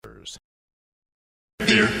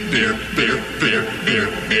Beer, beer, beer, beer, beer,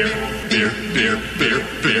 beer, beer, beer, beer,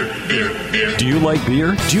 beer, beer, beer. Do you like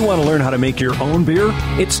beer? Do you want to learn how to make your own beer?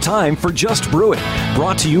 It's time for Just Brew It,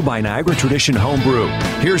 brought to you by Niagara Tradition Home Brew.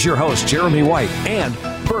 Here's your host, Jeremy White and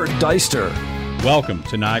Bert Deister. Welcome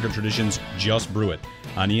to Niagara Tradition's Just Brew It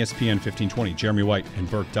on ESPN 1520. Jeremy White and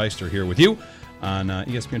Bert Deister here with you on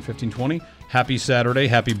ESPN 1520. Happy Saturday,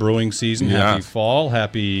 happy brewing season, happy fall,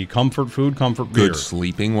 happy comfort food, comfort beer. Good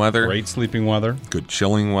sleeping weather. Great sleeping weather. Good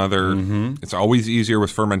chilling weather. Mm-hmm. It's always easier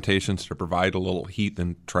with fermentations to provide a little heat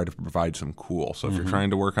than try to provide some cool. So if you're trying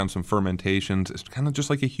to work on some fermentations, it's kind of just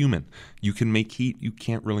like a human. You can make heat. You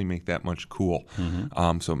can't really make that much cool.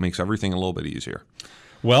 So it makes everything a little bit easier.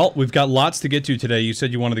 Well, we've got lots to get to today. You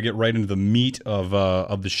said you wanted to get right into the meat of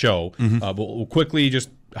the show. But we'll quickly, just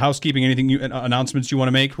housekeeping, announcements you want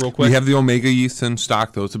to make real quick? We have the Omega yeasts in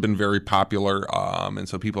stock. Those have been very popular, and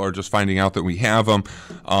so people are just finding out that we have them.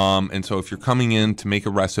 And so if you're coming in to make a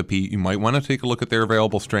recipe, you might want to take a look at their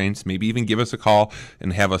available strains, maybe even give us a call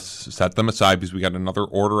and have us set them aside because we got another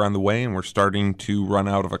order on the way, and we're starting to run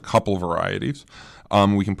out of a couple varieties.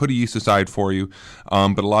 We can put a yeast aside for you,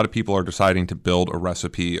 but a lot of people are deciding to build a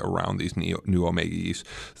recipe around these new Omega yeasts.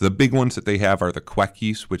 The big ones that they have are the Queck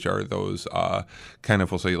yeast, which are those kind of,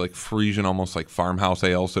 we'll say, like Frisian, almost like farmhouse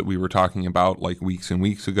ales that we were talking about like weeks and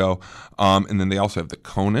weeks ago. And then they also have the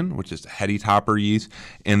Conan, which is the heady topper yeast,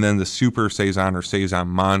 and then the Super Saison or Saison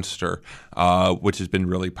Monster, which has been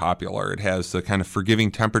really popular. It has the kind of forgiving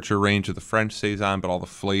temperature range of the French Saison, but all the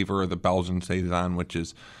flavor of the Belgian Saison, which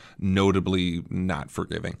is notably not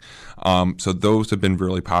forgiving. So those have been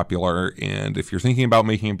really popular, and if you're thinking about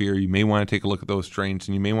making a beer, you may want to take a look at those strains,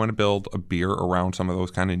 and you may want to build a beer around some of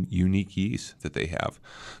those kind of unique yeasts that they have.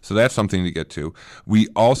 So that's something to get to. We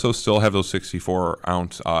also still have those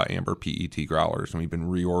 64-ounce amber PET growlers, and we've been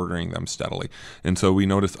reordering them steadily. And so we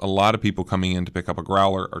notice a lot of people coming in to pick up a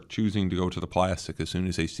growler are choosing to go to the plastic as soon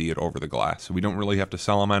as they see it over the glass. So we don't really have to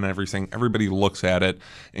sell them on everything. Everybody looks at it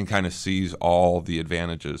and kind of sees all the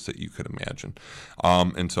advantages that you could imagine.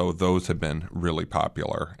 And so those have been really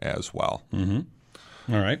popular as well. All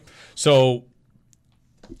right. So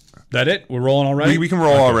that it? We're rolling already? We can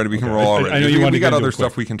roll already. We can roll already. I know you wanted we to got do other it quick.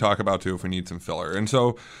 stuff we can talk about too if we need some filler. And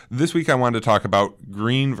so this week I wanted to talk about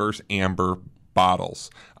green versus amber bottles.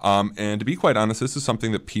 And to be quite honest, this is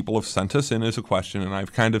something that people have sent us in as a question, and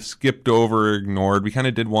I've kind of skipped over, ignored. We kind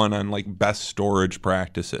of did one on like best storage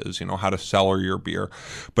practices, how to cellar your beer.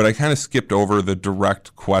 But I kind of skipped over the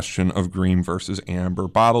direct question of green versus amber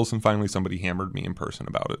bottles, and finally somebody hammered me in person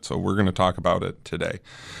about it. So we're going to talk about it today.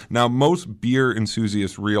 Now, most beer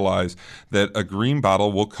enthusiasts realize that a green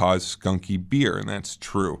bottle will cause skunky beer, and that's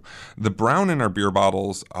true. The brown in our beer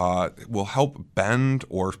bottles will help bend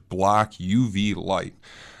or block UV light.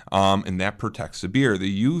 And that protects the beer.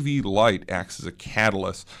 The UV light acts as a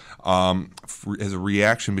catalyst, as a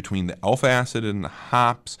reaction between the alpha acid in the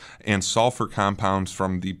hops and sulfur compounds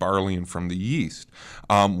from the barley and from the yeast.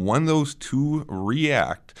 When those two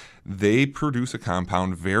react, they produce a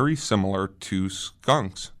compound very similar to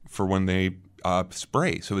skunks for when they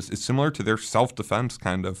spray. So it's similar to their self-defense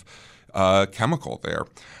kind of chemical there.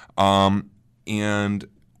 And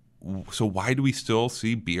so why do we still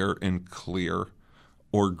see beer in clear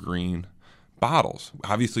or green bottles?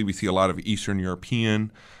 Obviously, we see a lot of Eastern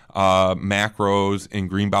European macros. In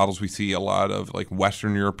green bottles, we see a lot of like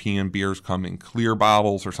Western European beers come in clear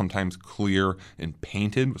bottles or sometimes clear and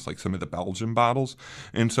painted, with like some of the Belgian bottles.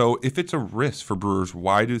 And so if it's a risk for brewers,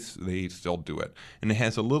 why do they still do it? And it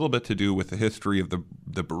has a little bit to do with the history of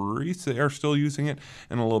the breweries that are still using it,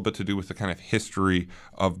 and a little bit to do with the kind of history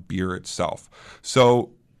of beer itself.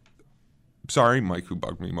 So sorry, Mike, who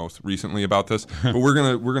bugged me most recently about this, but we're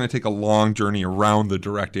gonna take a long journey around the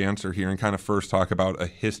direct answer here and kind of first talk about a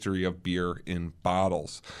history of beer in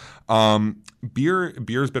bottles.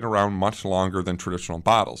 Beer's been around much longer than traditional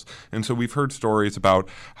bottles, and so we've heard stories about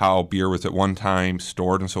how beer was at one time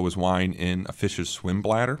stored, and so was wine, in a fish's swim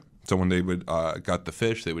bladder. So when they would gut the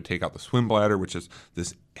fish, they would take out the swim bladder, which is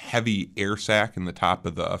this heavy air sac in the top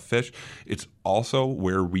of the fish. It's also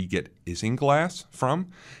where we get isinglass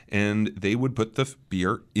from, and they would put the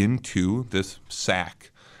beer into this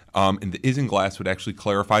sack. And the isinglass would actually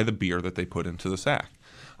clarify the beer that they put into the sack.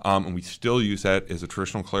 And we still use that as a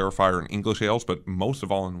traditional clarifier in English ales, but most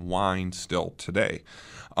of all in wine still today.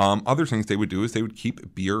 Other things they would do is they would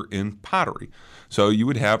keep beer in pottery. So you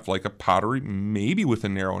would have like a pottery, maybe with a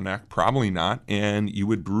narrow neck, probably not, and you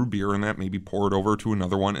would brew beer in that, maybe pour it over to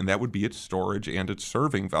another one, and that would be its storage and its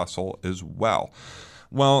serving vessel as well.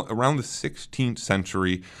 Well, around the 16th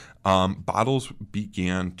century, bottles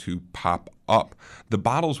began to pop up, the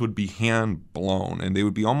bottles would be hand blown, and they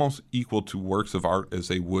would be almost equal to works of art as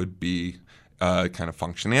they would be kind of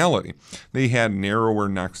functionality. They had narrower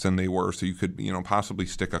necks than they were, so you could, possibly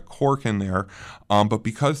stick a cork in there. But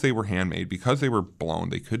because they were handmade, because they were blown,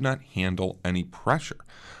 they could not handle any pressure.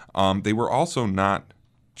 They were also not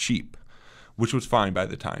cheap, which was fine by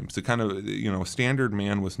the time. So kind of, a standard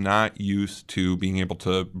man was not used to being able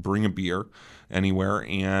to bring a beer anywhere,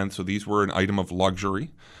 and so these were an item of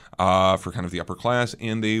luxury for kind of the upper class,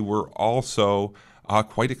 and they were also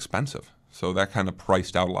quite expensive. So that kind of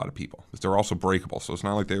priced out a lot of people. They're also breakable, so it's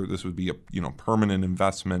not like this would be a permanent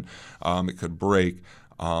investment. It could break.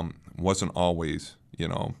 Wasn't always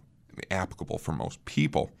applicable for most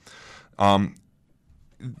people.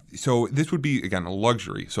 So this would be, again, a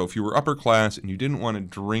luxury. So if you were upper class and you didn't want to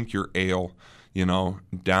drink your ale,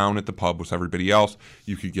 down at the pub with everybody else,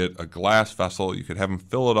 you could get a glass vessel. You could have them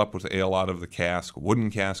fill it up with ale out of the cask, wooden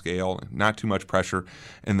cask ale, not too much pressure,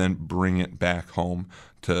 and then bring it back home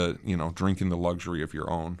to, drink in the luxury of your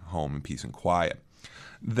own home in peace and quiet.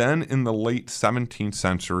 Then in the late 17th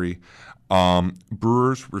century,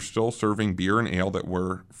 brewers were still serving beer and ale that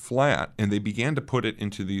were flat, and they began to put it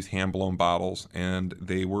into these hand-blown bottles, and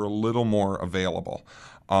they were a little more available.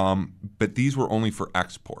 But these were only for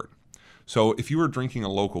export. So if you were drinking a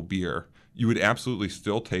local beer, you would absolutely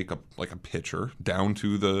still take a pitcher down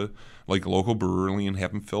to the local brewery and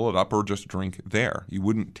have them fill it up, or just drink there. You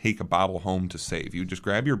wouldn't take a bottle home to save. You would just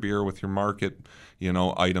grab your beer with your market,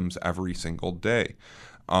 items every single day.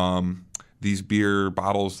 These beer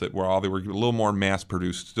bottles that were a little more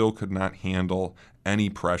mass-produced still could not handle any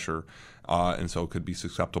pressure, and so could be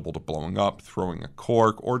susceptible to blowing up, throwing a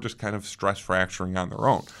cork, or just kind of stress fracturing on their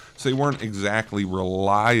own. So they weren't exactly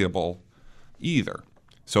reliable either.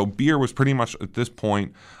 So beer was pretty much at this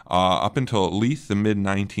point, up until at least the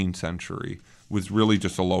mid-19th century, was really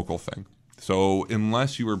just a local thing. So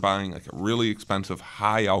unless you were buying a really expensive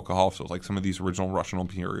high alcohol, so some of these original Russian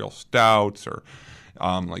Imperial stouts or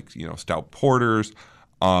stout porters,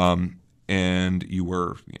 and you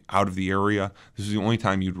were out of the area, this is the only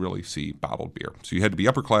time you'd really see bottled beer. So you had to be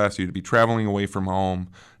upper class, you had to be traveling away from home,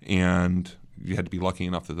 and you had to be lucky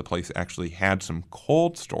enough that the place actually had some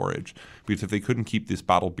cold storage, because if they couldn't keep this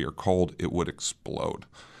bottled beer cold, it would explode.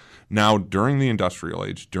 Now, during the Industrial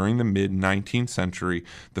Age, during the mid-19th century,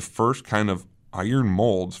 the first kind of iron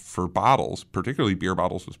molds for bottles, particularly beer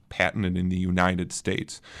bottles, was patented in the United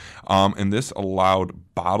States. And this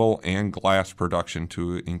allowed bottle and glass production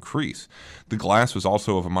to increase. The glass was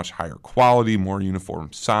also of a much higher quality, more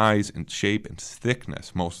uniform size and shape and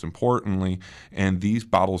thickness, most importantly, and these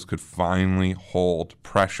bottles could finally hold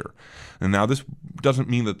pressure. And now this doesn't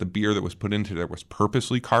mean that the beer that was put into there was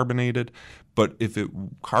purposely carbonated, but if it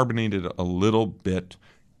carbonated a little bit,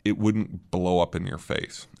 it wouldn't blow up in your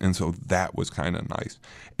face. And so that was kind of nice.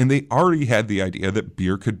 And they already had the idea that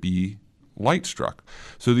beer could be light struck.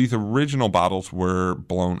 So these original bottles were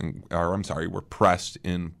were pressed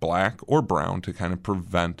in black or brown to kind of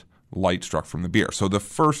prevent light struck from the beer. So the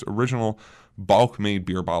first original bulk made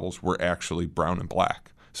beer bottles were actually brown and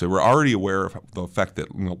black. So we're already aware of the effect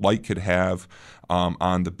that light could have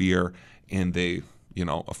on the beer, and they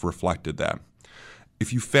reflected that.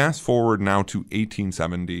 If you fast forward now to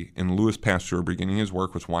 1870, and Louis Pasteur beginning his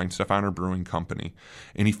work with Weinstefano Brewing Company,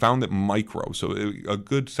 and he found that microbes, so a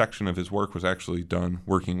good section of his work was actually done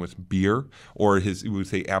working with beer, or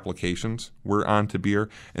applications were onto beer,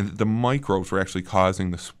 and the microbes were actually causing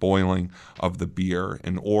the spoiling of the beer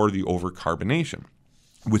or the overcarbonation.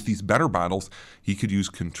 With these better bottles, he could use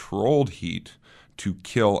controlled heat to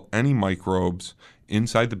kill any microbes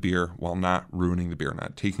inside the beer while not ruining the beer,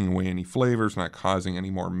 not taking away any flavors, not causing any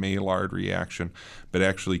more Maillard reaction, but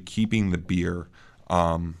actually keeping the beer,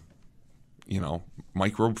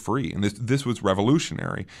 microbe free. And this was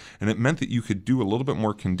revolutionary. And it meant that you could do a little bit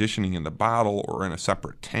more conditioning in the bottle or in a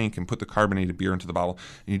separate tank and put the carbonated beer into the bottle,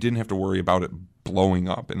 and you didn't have to worry about it blowing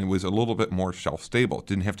up. And it was a little bit more shelf stable. It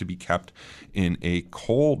didn't have to be kept in a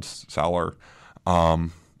cold cellar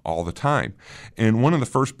all the time. And one of the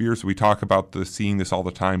first beers that we talk about seeing this all the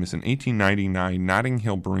time is in 1899, Notting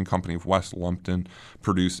Hill Brewing Company of West Lumpton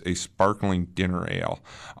produced a sparkling dinner ale,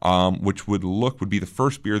 which would be the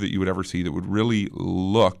first beer that you would ever see that would really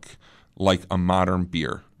look like a modern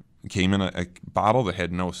beer. It came in a bottle that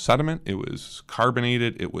had no sediment. It was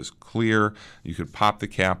carbonated. It was clear. You could pop the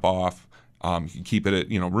cap off. You could keep it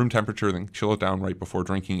at room temperature, then chill it down right before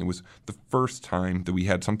drinking. It was the first time that we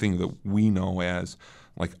had something that we know as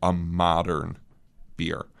like a modern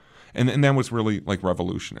beer. And that was really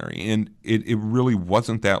revolutionary. And it really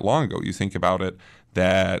wasn't that long ago. You think about it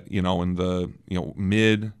that, in the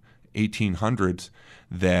mid 1800s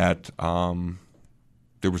that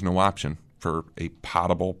there was no option for a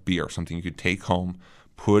potable beer, something you could take home,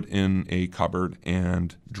 put in a cupboard,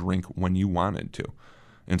 and drink when you wanted to.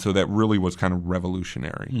 And so that really was kind of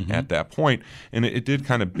revolutionary at that point. And it did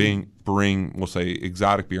kind of bring, we'll say,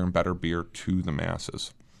 exotic beer and better beer to the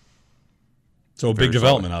masses. So a big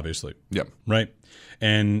development, obviously. Yep. Right.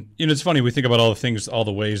 And, it's funny. We think about all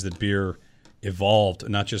the ways that beer evolved,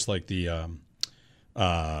 not just like the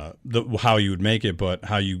how you would make it, but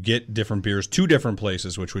how you get different beers to different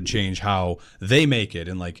places, which would change how they make it.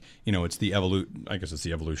 And it's the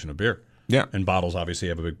evolution of beer. Yeah. And bottles obviously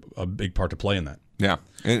have a big part to play in that. Yeah.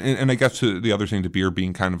 And I guess the other thing to beer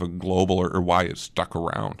being kind of a global or why it stuck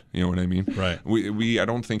around. You know what I mean? Right. I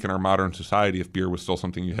don't think in our modern society, if beer was still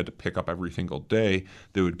something you had to pick up every single day,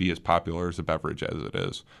 that would be as popular as a beverage as it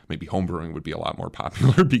is. Maybe homebrewing would be a lot more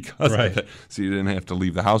popular because of it. So you didn't have to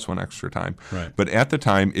leave the house one extra time. Right. But at the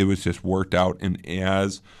time, it was just worked out. And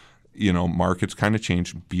as, markets kind of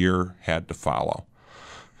changed, beer had to follow.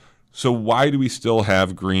 So why do we still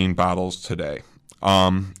have green bottles today?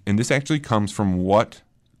 And this actually comes from what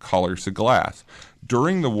colors the glass.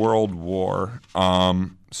 During the World War,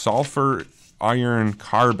 sulfur, iron,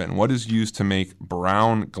 carbon, what is used to make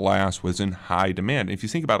brown glass, was in high demand. If you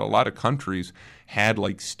think about it, a lot of countries had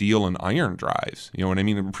like steel and iron drives. You know what I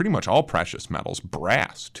mean? They were pretty much all precious metals.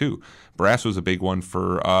 Brass, too. Brass was a big one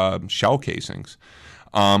for shell casings.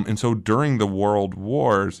 And so during the World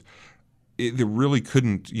Wars, they really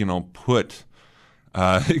couldn't, put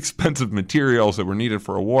expensive materials that were needed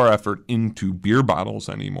for a war effort into beer bottles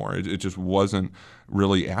anymore. It just wasn't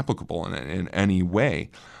really applicable in any way.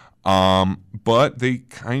 But they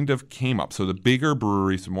kind of came up. So the bigger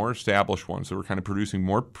breweries, the more established ones that were kind of producing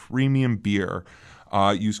more premium beer,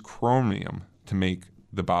 used chromium to make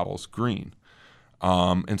the bottles green.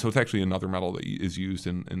 And so it's actually another metal that is used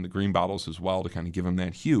in the green bottles as well to kind of give them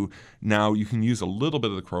that hue. Now, you can use a little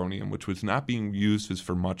bit of the chromium, which was not being used as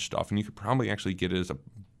for much stuff, and you could probably actually get it as a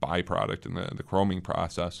byproduct in the chroming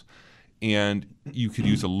process. And you could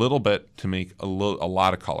use a little bit to make a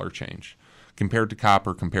lot of color change. Compared to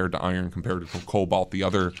copper, compared to iron, compared to cobalt, the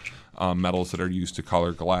other metals that are used to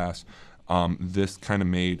color glass, this kind of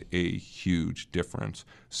made a huge difference.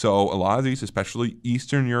 So a lot of these, especially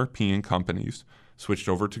Eastern European companies, switched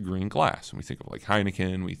over to green glass. And we think of like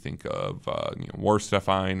Heineken, we think of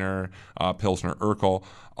Warsteiner, Pilsner Urquell.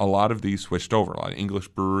 A lot of these switched over. A lot of English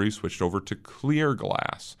breweries switched over to clear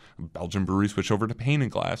glass. Belgian breweries switched over to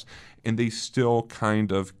painted glass. And they still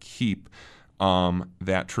kind of keep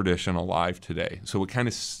that tradition alive today. So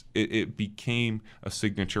it became a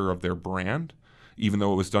signature of their brand, even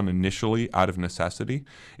though it was done initially out of necessity.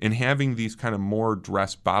 And having these kind of more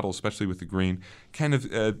dressed bottles, especially with the green, kind of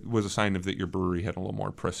was a sign of that your brewery had a little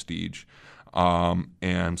more prestige.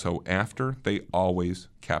 And so after, they always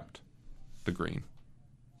kept the green.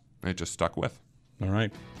 And it just stuck with. All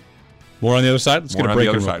right. More on the other side? Let's get a break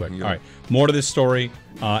in real quick. All right. More to this story.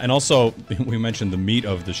 And also, we mentioned the meat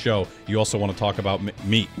of the show. You also want to talk about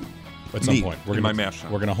meat at some point. We're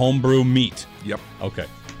going to homebrew meat. Yep. Okay.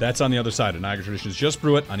 That's on the other side of Niagara Traditions. Just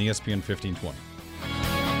Brew It on ESPN 1520.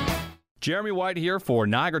 Jeremy White here for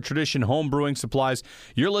Niagara Tradition Home Brewing Supplies.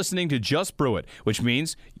 You're listening to Just Brew It, which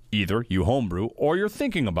means either you homebrew or you're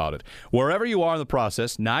thinking about it. Wherever you are in the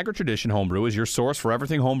process, Niagara Tradition Homebrew is your source for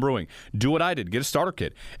everything homebrewing. Do what I did. Get a starter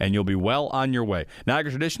kit, and you'll be well on your way.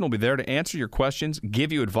 Niagara Tradition will be there to answer your questions,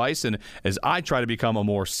 give you advice, and as I try to become a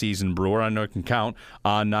more seasoned brewer, I know I can count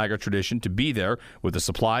on Niagara Tradition to be there with the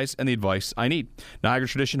supplies and the advice I need. Niagara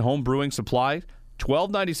Tradition Home Brewing Supply,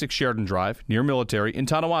 1296 Sheridan Drive, near Military, in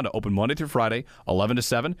Tonawanda. Open Monday through Friday, 11 to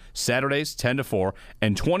 7, Saturdays, 10 to 4,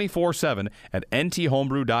 and 24/7 at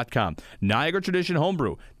nthomebrew.com. Niagara Tradition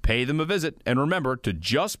Homebrew. Pay them a visit, and remember to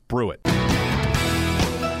just brew it.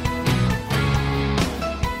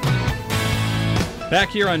 Back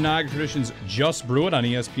here on Niagara Tradition's Just Brew It on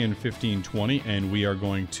ESPN 1520, and we are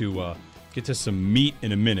going to get to some meat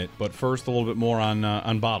in a minute, but first a little bit more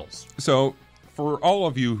on bottles. So, for all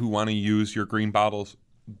of you who want to use your green bottles,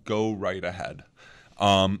 go right ahead.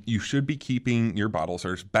 You should be keeping your bottles,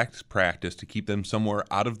 or it's best practice to keep them somewhere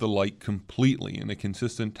out of the light completely in a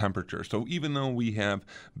consistent temperature. So even though we have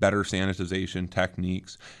better sanitization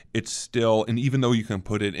techniques, it's still, and even though you can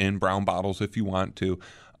put it in brown bottles if you want to,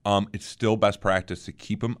 it's still best practice to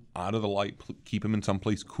keep them out of the light, keep them in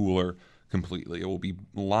someplace cooler completely. It will be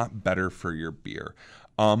a lot better for your beer.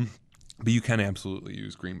 But you can absolutely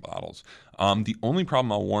use green bottles. The only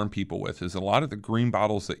problem I'll warn people with is a lot of the green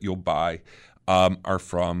bottles that you'll buy are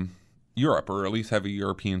from Europe, or at least have a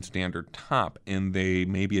European standard top, and they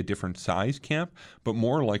may be a different size cap, but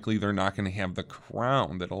more likely they're not going to have the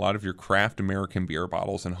crown that a lot of your craft American beer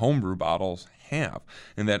bottles and homebrew bottles have.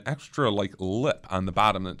 And that extra like lip on the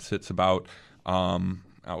bottom that sits about,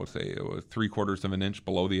 I would say 3/4 of an inch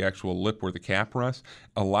below the actual lip where the cap rests,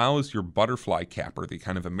 allows your butterfly capper, the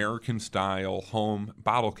kind of American style home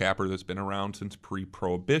bottle capper that's been around since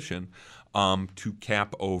pre-prohibition, to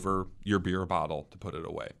cap over your beer bottle to put it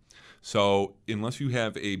away. So unless you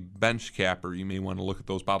have a bench capper, you may want to look at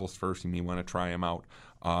those bottles first. You may want to try them out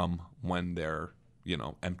when they're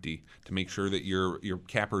empty, to make sure that your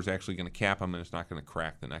capper is actually going to cap them and it's not going to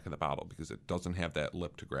crack the neck of the bottle because it doesn't have that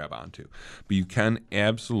lip to grab onto. But you can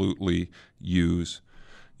absolutely use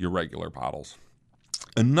your regular bottles.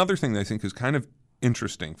 Another thing that I think is kind of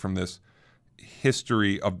interesting from this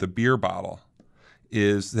history of the beer bottle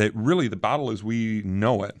is that really the bottle as we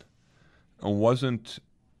know it wasn't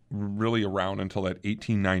really around until that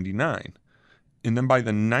 1899. And then by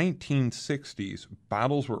the 1960s,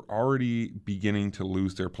 bottles were already beginning to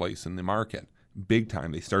lose their place in the market big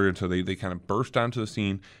time. They kind of burst onto the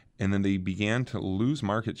scene, and then they began to lose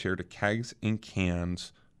market share to kegs and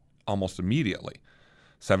cans almost immediately.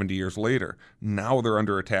 70 years later, now they're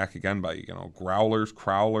under attack again by growlers,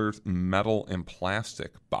 crowlers, metal, and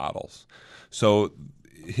plastic bottles. So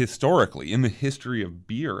historically, in the history of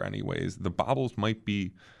beer anyways, the bottles might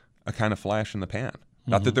be a kind of flash in the pan.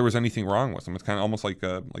 Not that there was anything wrong with them. It's kind of almost like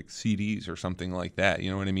CDs or something like that.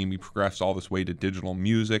 You know what I mean? We progressed all this way to digital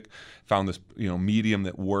music, found this medium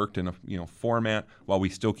that worked in a format. While we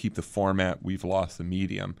still keep the format, we've lost the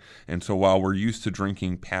medium. And so while we're used to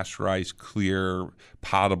drinking pasteurized, clear,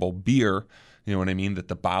 potable beer, you know what I mean, that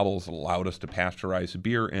the bottles allowed us to pasteurize the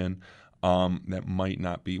beer in, that might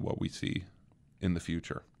not be what we see in the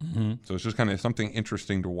future. So it's just kind of something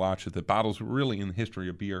interesting to watch, that the bottles really in the history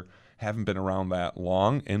of beer haven't been around that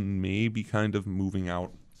long and may be kind of moving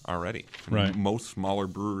out already. Right. Most smaller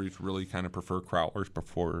breweries really kind of prefer crowlers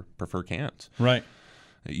prefer cans. Right.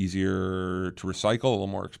 Easier to recycle, a little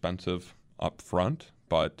more expensive up front,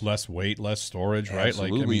 but less weight, less storage, right?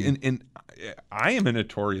 Absolutely. And I am a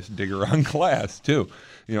notorious digger on glass too.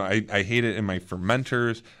 I hate it in my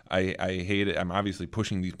fermenters. I hate it. I'm obviously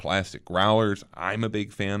pushing these plastic growlers. I'm a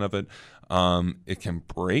big fan of it. It can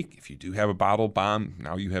break if you do have a bottle bomb.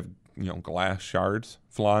 Now you have glass shards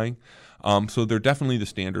flying. So they're definitely the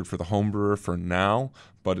standard for the home brewer for now,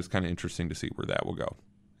 but it's kind of interesting to see where that will go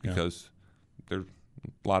because there's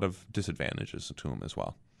a lot of disadvantages to them as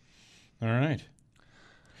well. All right.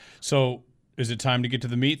 So is it time to get to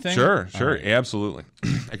the meat thing? Sure, Right. Absolutely.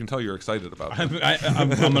 I can tell you're excited about it. I'm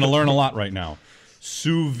going to learn a lot right now.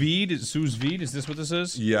 Sous vide, is this what this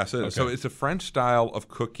is? Yes, it is. Okay. So it's a French style of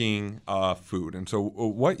cooking food. And so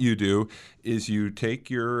what you do is you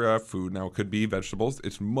take your food. Now, it could be vegetables.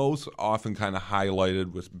 It's most often kind of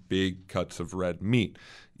highlighted with big cuts of red meat.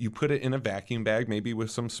 You put it in a vacuum bag, maybe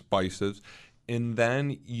with some spices, and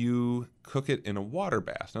then you cook it in a water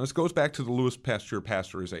bath. Now, this goes back to the Louis Pasteur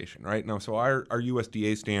pasteurization, right? Now, so our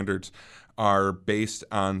USDA standards are based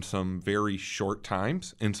on some very short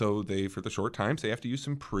times, and so for the short times, they have to use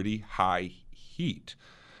some pretty high heat,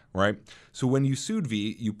 right? So when you sous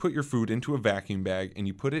vide, you put your food into a vacuum bag, and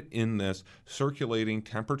you put it in this circulating,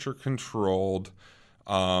 temperature-controlled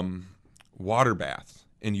water bath,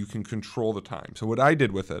 and you can control the time. So what I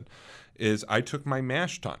did with it is I took my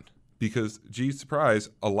mash tun, because, geez, surprise,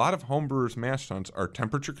 a lot of homebrewers' mash tuns are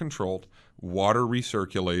temperature-controlled, water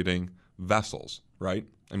recirculating vessels, right?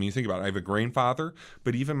 I mean, you think about it. I have a grain father,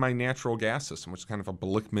 but even my natural gas system, which is kind of a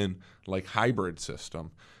Blichmann-like hybrid system,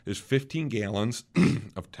 is 15 gallons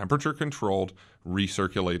of temperature-controlled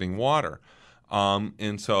recirculating water.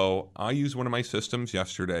 And so I used one of my systems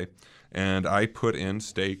yesterday, and I put in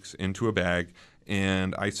steaks into a bag,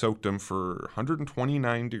 and I soaked them for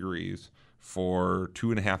 129 degrees for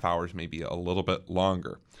 2.5 hours, maybe a little bit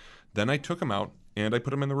longer. Then I took them out and I put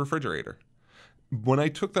them in the refrigerator. When I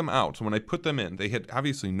took them out, so when I put them in, they had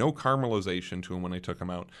obviously no caramelization to them when I took them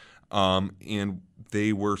out, and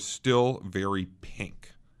they were still very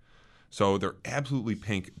pink. So they're absolutely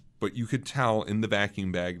pink, but you could tell in the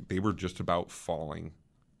vacuum bag they were just about falling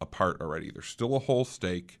apart already. There's still a whole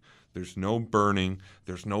steak. There's no burning.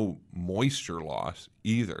 There's no moisture loss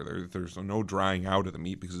either. There's no drying out of the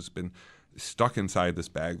meat because it's been stuck inside this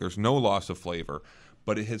bag. There's no loss of flavor,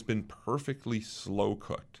 but it has been perfectly slow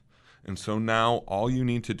cooked. And so now all you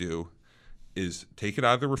need to do is take it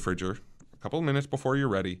out of the refrigerator a couple of minutes before you're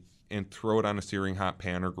ready and throw it on a searing hot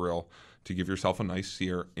pan or grill to give yourself a nice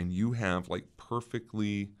sear, and you have like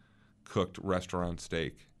perfectly cooked restaurant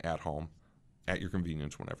steak at home at your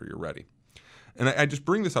convenience whenever you're ready. And I just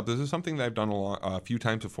bring this up. This is something that I've done a few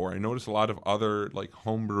times before. I noticed a lot of other like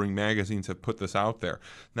home brewing magazines have put this out there.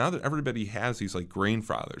 Now that everybody has these like grain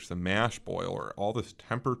frothers, the mash boiler, all this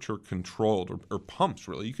temperature controlled or pumps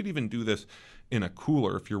really. You could even do this in a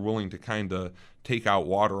cooler if you're willing to kind of take out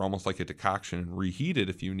water almost like a decoction and reheat it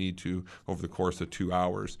if you need to over the course of 2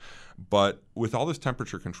 hours. But with all this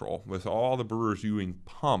temperature control, with all the brewers using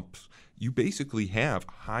pumps, you basically have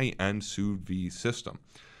high-end sous vide system.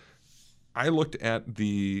 I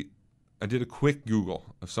did a quick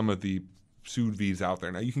Google of some of the sous vides out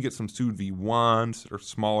there. Now you can get some sous vide wands that are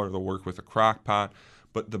smaller, they'll work with a crock pot,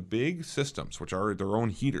 but the big systems, which are their own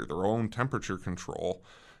heater, their own temperature control,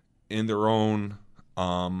 and their own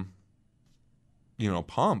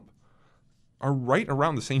pump, are right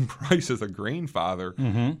around the same price as a grain father,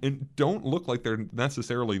 and don't look like they're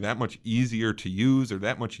necessarily that much easier to use or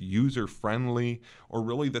that much user friendly, or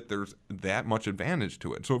really that there's that much advantage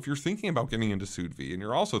to it. So if you're thinking about getting into sous vide and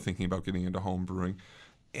you're also thinking about getting into home brewing,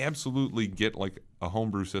 absolutely get like a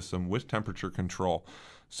homebrew system with temperature control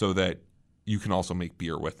so that you can also make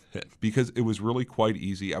beer with it, because it was really quite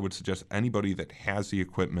easy. I would suggest anybody that has the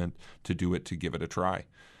equipment to do it to give it a try.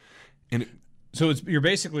 And so it's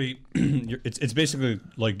basically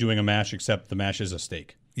like doing a mash, except the mash is a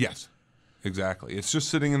steak. Yes, exactly. It's just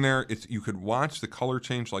sitting in there. You could watch the color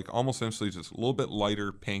change, like almost instantly, just a little bit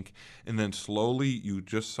lighter pink, and then slowly you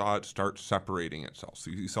just saw it start separating itself. So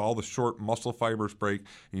you saw all the short muscle fibers break,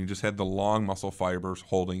 and you just had the long muscle fibers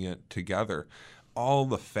holding it together. All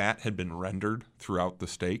the fat had been rendered throughout the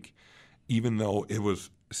steak, even though it was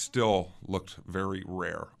still looked very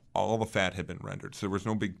rare. All the fat had been rendered, so there was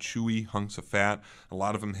no big chewy hunks of fat. A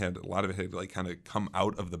lot of it had like kind of come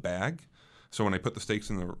out of the bag. So when I put the steaks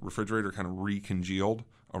in the refrigerator, kind of recongealed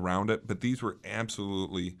around it. But these were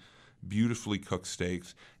absolutely beautifully cooked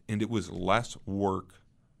steaks, and it was less work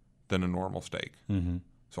than a normal steak. Mm-hmm.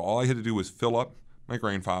 So all I had to do was fill up my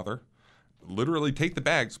grain father, literally take the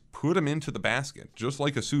bags, put them into the basket, just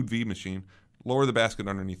like a sous vide machine, lower the basket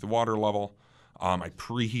underneath the water level. I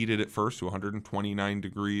preheated it first to 129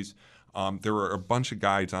 degrees. There were a bunch of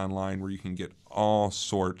guides online where you can get all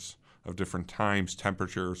sorts of different times,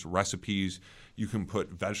 temperatures, recipes. You can put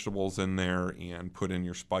vegetables in there and put in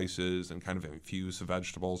your spices and kind of infuse the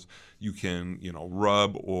vegetables. You can,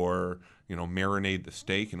 rub or, marinate the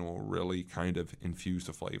steak, and it will really kind of infuse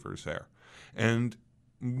the flavors there. And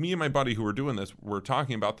me and my buddy who were doing this, were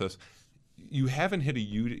talking about this. You haven't hit a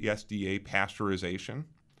USDA pasteurization,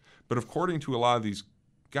 but according to a lot of these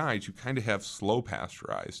guides, you kind of have slow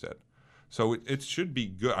pasteurized it. So it should be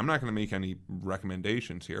good. I'm not going to make any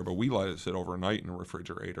recommendations here, but we let it sit overnight in a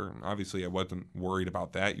refrigerator. And obviously I wasn't worried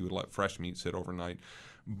about that. You would let fresh meat sit overnight.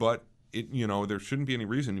 But there shouldn't be any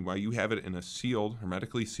reason why you have it in a sealed,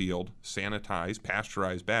 hermetically sealed, sanitized,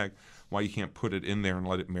 pasteurized bag, why you can't put it in there and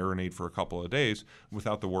let it marinate for a couple of days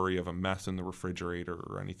without the worry of a mess in the refrigerator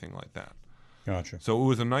or anything like that. Gotcha. So it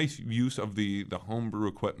was a nice use of the homebrew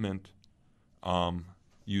equipment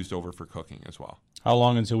used over for cooking as well. How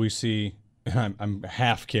long until we see, I'm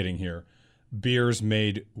half kidding here, beers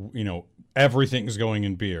made, everything's going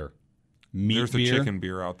in beer. There's beer. a chicken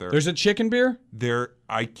beer out there. There's a chicken beer?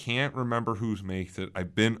 I can't remember who makes it.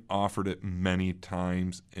 I've been offered it many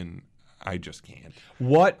times, and I just can't.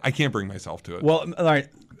 What? I can't bring myself to it. Well, all right.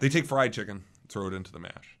 They take fried chicken, throw it into the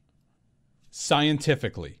mash.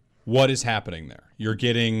 Scientifically, what is happening there? You're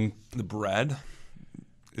getting... The bread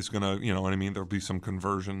is going to, there'll be some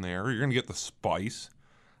conversion there. You're going to get the spice.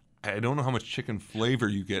 I don't know how much chicken flavor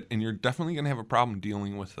you get, and you're definitely going to have a problem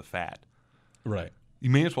dealing with the fat. Right. You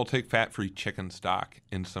may as well take fat-free chicken stock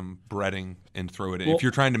and some breading and throw it in. If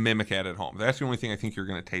you're trying to mimic that at home, that's the only thing I think you're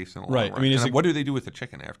going to taste in a long run. I mean, what do they do with the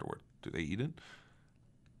chicken afterward? Do they eat it?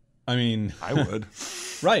 I mean, I would.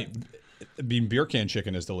 Right. I mean, beer can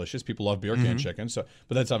chicken is delicious. People love beer can chicken. So,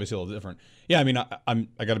 but that's obviously a little different. Yeah, I mean,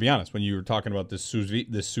 I got to be honest. When you were talking about this sous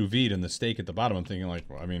vide and the steak at the bottom, I'm thinking like,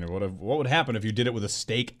 well, I mean, what would happen if you did it with a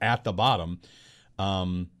steak at the bottom?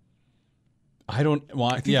 I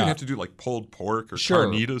think you'd have to do like pulled pork or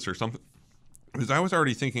carnitas or something. Because I was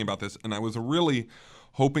already thinking about this, and I was really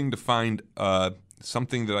hoping to find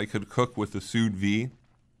something that I could cook with the sous vide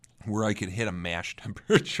where I could hit a mash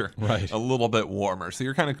temperature a little bit warmer. So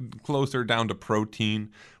you're kind of closer down to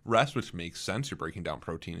protein rest, which makes sense. You're breaking down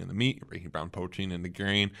protein in the meat, you're breaking down protein in the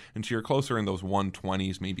grain, and so you're closer in those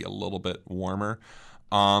 120s, maybe a little bit warmer.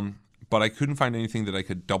 But I couldn't find anything that I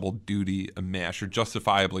could double duty a mash or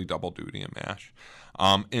justifiably double duty a mash.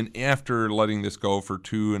 And after letting this go for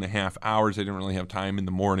 2.5 hours, I didn't really have time in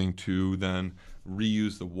the morning to then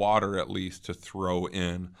reuse the water at least to throw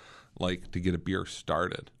in like to get a beer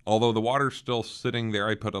started. Although the water's still sitting there,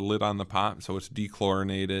 I put a lid on the pot, so it's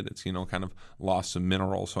dechlorinated. It's, kind of lost some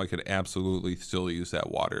minerals, so I could absolutely still use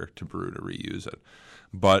that water to brew to reuse it.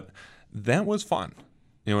 But that was fun.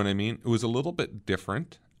 You know what I mean? It was a little bit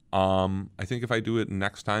different. I think if I do it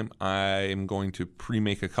next time, I'm going to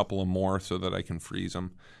pre-make a couple of more so that I can freeze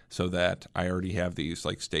them, so that I already have these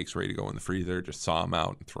like steaks ready to go in the freezer, just saw them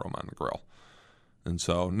out and throw them on the grill. And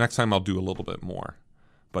so next time I'll do a little bit more.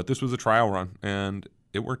 But this was a trial run, and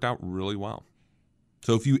it worked out really well.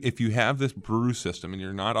 So if you have this brew system and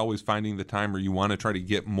you're not always finding the time, or you want to try to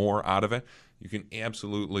get more out of it, you can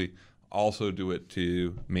absolutely also do it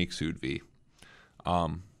to make sous vide.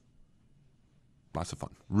 Lots of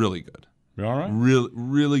fun. Really good. You all right?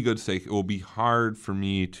 Really good steak. It will be hard for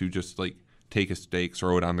me to just like take a steak,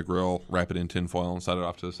 throw it on the grill, wrap it in tin foil, and set it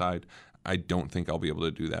off to the side. I don't think I'll be able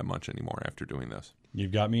to do that much anymore after doing this.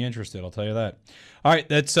 You've got me interested, I'll tell you that. All right,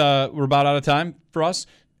 that's we're about out of time for us.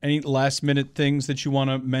 Any last-minute things that you want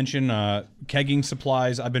to mention? Kegging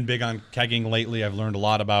supplies. I've been big on kegging lately. I've learned a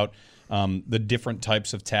lot about the different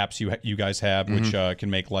types of taps you guys have, which can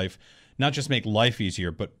make life, not just make life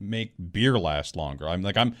easier, but make beer last longer.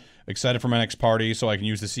 I'm excited for my next party, so I can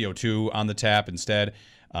use the CO2 on the tap instead.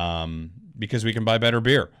 Because we can buy better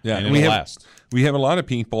beer. Yeah, and it'll last. We have a lot of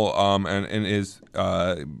people,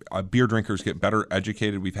 beer drinkers get better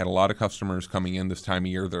educated. We've had a lot of customers coming in this time of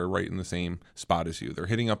year that are right in the same spot as you. They're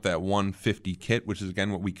hitting up that 150 kit, which is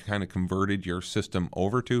again what we kind of converted your system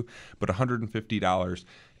over to, but $150.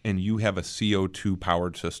 And you have a CO2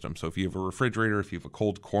 powered system. So if you have a refrigerator, if you have a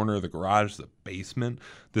cold corner of the garage, the basement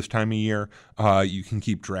this time of year, you can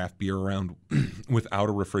keep draft beer around without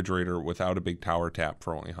a refrigerator, without a big tower tap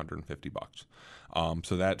for only $150.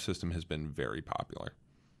 So that system has been very popular.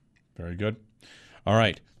 Very good. All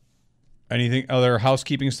right. Anything other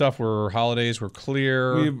housekeeping stuff? Holidays were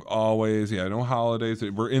clear. We've always, no holidays.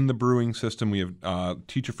 We're in the brewing system. We have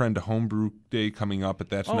Teach a Friend to Homebrew Day coming up, but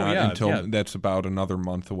that's that's about another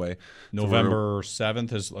month away. November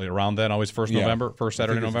 7th is around then, always first November, first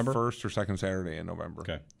Saturday in November? First or second Saturday in November.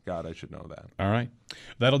 Okay. God, I should know that. All right.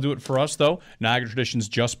 That'll do it for us, though. Niagara Traditions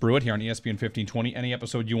Just Brew It here on ESPN 1520. Any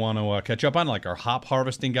episode you want to catch up on, like our hop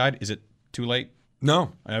harvesting guide? Is it too late?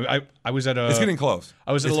 No, I was at a. It's getting close.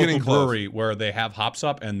 I was at a local brewery where they have hops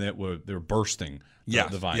up and they're bursting. The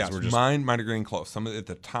vines. Yes. Were just... Mine might are getting close. Some at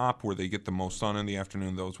the top where they get the most sun in the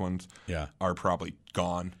afternoon, those ones are probably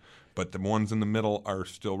gone. But the ones in the middle are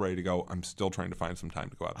still ready to go. I'm still trying to find some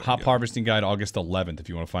time to go out there. Hop Harvesting Guide, August 11th, if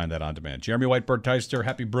you want to find that on demand. Jeremy White, Bert Teister,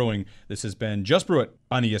 happy brewing. This has been Just Brew It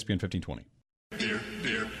on ESPN 1520. Beer,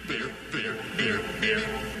 beer, beer, beer, beer, beer,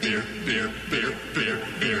 beer, beer, beer, beer,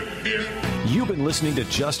 beer, beer. You've been listening to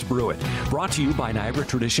Just Brew It, brought to you by Niagara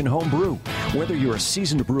Tradition Home Brew. Whether you're a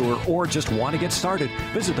seasoned brewer or just want to get started,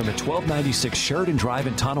 visit them at 1296 Sheridan Drive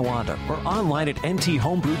in Tonawanda or online at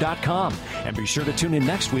nthomebrew.com. And be sure to tune in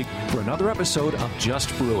next week for another episode of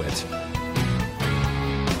Just Brew It.